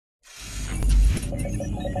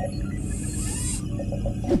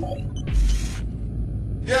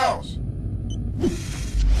Yeousch.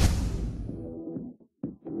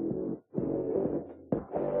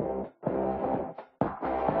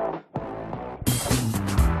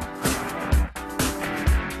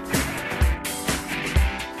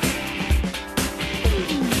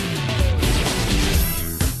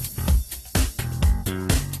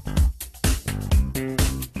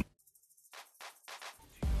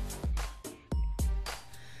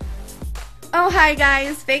 Oh, hi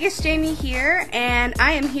guys, VegasJamie here, and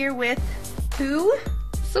I am here with who?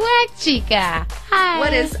 SwagChica. Hi.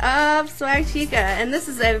 What is up, SwagChica? And this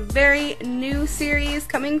is a very new series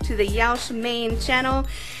coming to the Yeousch main channel,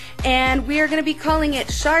 and we are going to be calling it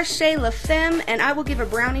Cherchez La Femme, and I will give a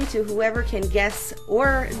brownie to whoever can guess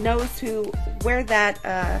or knows where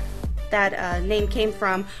that name came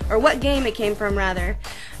from, or what game it came from rather.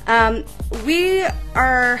 I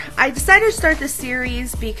decided to start this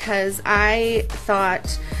series because I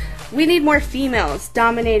thought we need more females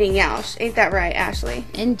dominating Yeousch. Ain't that right, Ashley?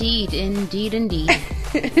 Indeed, indeed, indeed.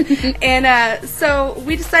 And so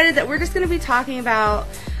we decided that we're just going to be talking about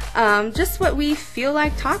just what we feel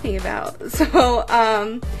like talking about. So,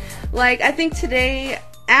 like, I think today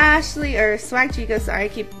Ashley, or SwagChica, sorry, I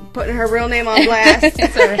keep putting her real name on blast.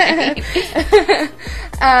 It's alright.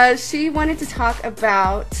 She wanted to talk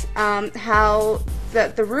about how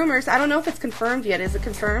the rumors, I don't know if it's confirmed yet. Is it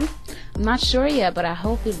confirmed? I'm not sure yet, but I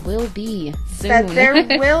hope it will be soon. That there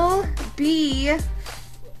will be,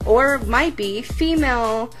 or might be,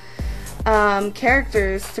 female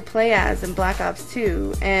characters to play as in Black Ops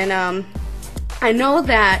 2. And I know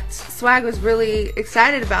that Swag was really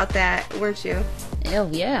excited about that, weren't you? Oh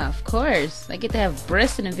yeah, of course. I get to have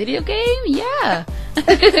breasts in a video game? Yeah.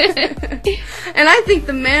 And I think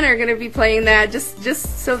the men are going to be playing that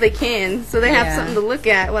just so they can, so they have something to look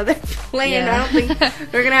at while they're playing. Yeah. I don't think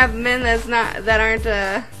they're going to have men that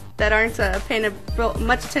aren't paying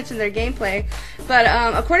much attention to their gameplay. But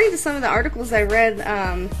according to some of the articles I read,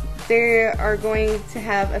 they are going to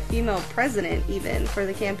have a female president even for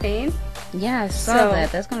the campaign. Yeah, I saw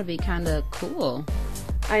that. That's going to be kind of cool.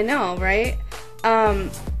 I know, right?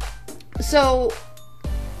 So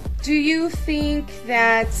do you think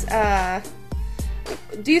that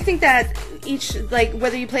each, like,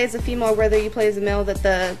 whether you play as a female or whether you play as a male, that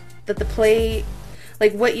the play,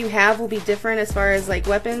 like, what you have will be different as far as, like,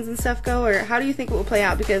 weapons and stuff go? Or how do you think it will play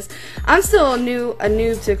out? Because I'm still a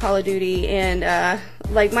noob to Call of Duty, and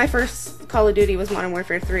like, my first Call of Duty was Modern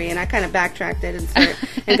Warfare 3, and I kind of backtracked it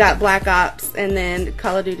and got Black Ops, and then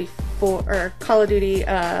Call of Duty 4, or Call of Duty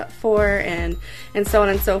 4, and so on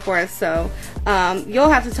and so forth. So you'll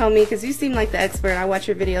have to tell me, because you seem like the expert. I watch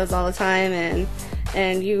your videos all the time,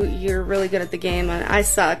 and you're really good at the game, and I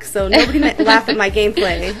suck. So nobody laugh at my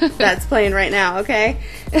gameplay that's playing right now, okay?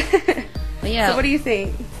 Yeah. So what do you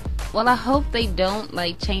think? Well, I hope they don't,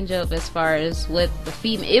 like, change up as far as what the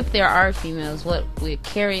female, if there are females, what we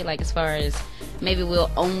carry, like, as far as maybe we'll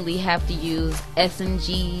only have to use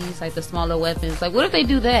SMGs, like the smaller weapons. Like, what if they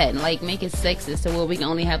do that and, like, make it sexist, so where we can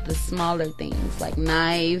only have the smaller things, like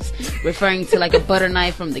knives, referring to, like, a butter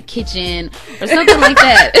knife from the kitchen or something like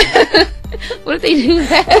that. What if they do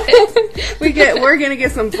that? We're gonna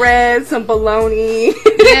get some bread, some bologna.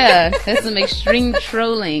 Yeah, that's some extreme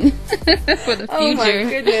trolling for the future. Oh my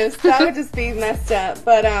goodness, that would just be messed up.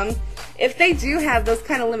 But if they do have those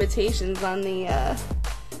kind of limitations on that,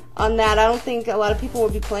 I don't think a lot of people will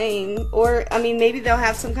be playing. Or, I mean, maybe they'll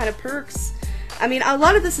have some kind of perks. I mean, a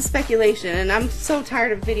lot of this is speculation, and I'm so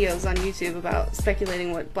tired of videos on YouTube about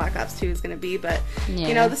speculating what Black Ops 2 is going to be. But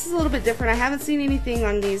you know, this is a little bit different. I haven't seen anything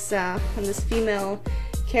on these on this female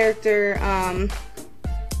character. I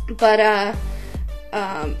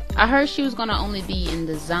heard she was gonna only be in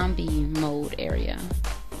the zombie mode area.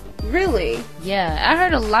 Really? Yeah, I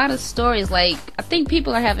heard a lot of stories. Like, I think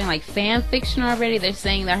people are having, like, fan fiction already. They're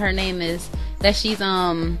saying that her name is, that she's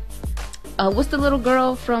what's the little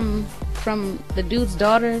girl from the dude's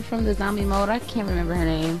daughter from the zombie mode? I can't remember her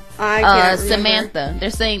name. I can't remember. Samantha.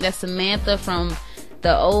 They're saying that Samantha from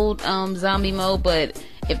the old zombie mode, but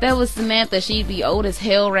if that was Samantha, she'd be old as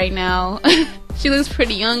hell right now. She looks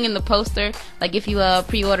pretty young in the poster. Like, if you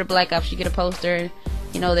pre-order Black Ops, you get a poster.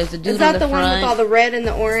 You know, there's a dude is that on the front. one with all the red and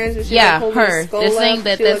the orange? And she, yeah, like, her. They're saying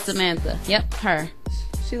that that's looks, Samantha. Yep, her.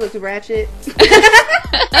 She looks ratchet.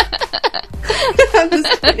 I'm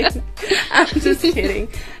just kidding. I'm just kidding.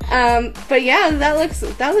 But yeah, that looks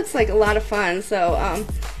like a lot of fun. So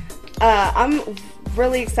I'm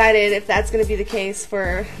really excited if that's going to be the case,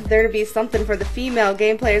 for there to be something for the female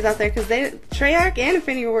game players out there, because Treyarch and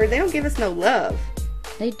Infinity Ward, they don't give us no love.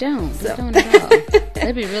 They don't. So. They don't at all.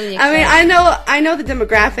 They'd be really excited. I mean, I know the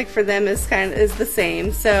demographic for them is the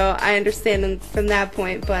same, so I understand them from that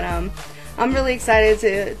point. But I'm really excited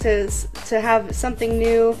to have something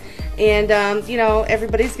new, and you know,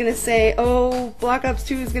 everybody's gonna say, "Oh, Black Ops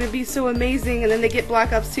 2 is gonna be so amazing," and then they get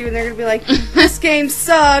Black Ops 2, and they're gonna be like, "This game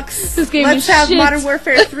sucks. This game Let's is have shit." Modern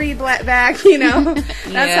Warfare 3 back." You know, that's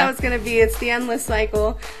Yeah. how it's gonna be. It's the endless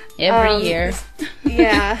cycle Every year.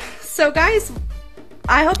 Yeah. So, guys,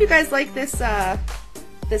 I hope you guys like this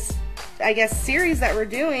this, I guess, series that we're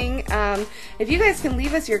doing. If you guys can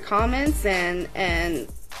leave us your comments and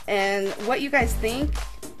what you guys think.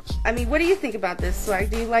 I mean, what do you think about this, Swag?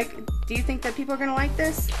 Do you think that people are gonna like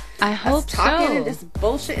this? I hope Us talking so. and just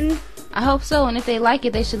bullshitting. I hope so, and if they like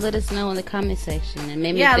it, they should let us know in the comment section, and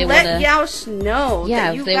maybe Yeah, if they let wanna, Yeousch know that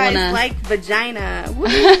if you they guys wanna- like vagina. Woo.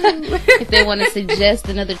 if they want to suggest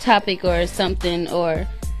another topic or something, or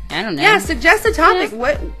I don't know. Yeah, suggest a topic.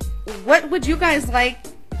 Yeah. What would you guys like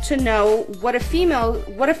to know? What a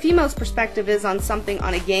female's perspective is on something,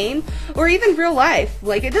 on a game, or even real life.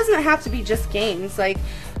 Like, it doesn't have to be just games. Like,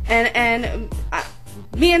 and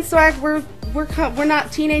me and Swag, we're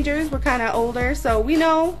not teenagers. We're kind of older, so we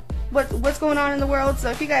know what's going on in the world. So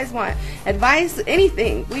if you guys want advice,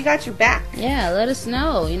 anything, we got your back. Yeah, let us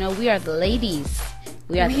know. You know, we are the ladies.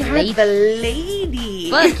 We are the ladies.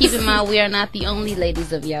 But keep in mind, we are not the only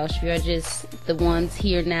ladies of Yeousch. We are just the ones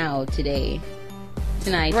here now, today,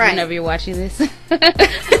 tonight, Right. whenever you're watching this.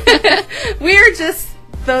 We are just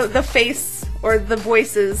the face or the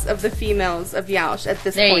voices of the females of Yeousch at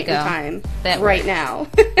this There you point in go. time, That right works. now.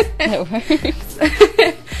 That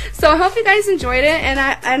works. So I hope you guys enjoyed it,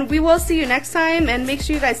 and we will see you next time. And make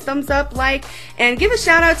sure you guys thumbs up, like, and give a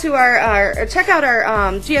shout out to our check out our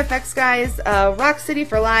GFX guys, Rock City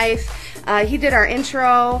for Life. He did our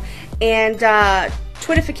intro, and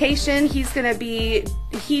Twittification.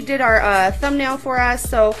 He did our thumbnail for us.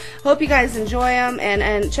 So hope you guys enjoy them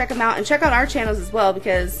and check them out, and check out our channels as well,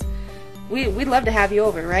 because we'd love to have you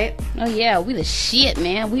over, right? Oh yeah, we the shit,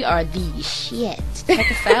 man. We are the shit.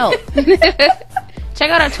 Check us out. Check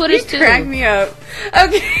out our Twitters too. Crack me up.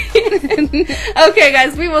 Okay. Okay,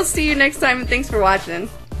 guys, we will see you next time, and thanks for watching.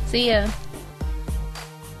 See ya.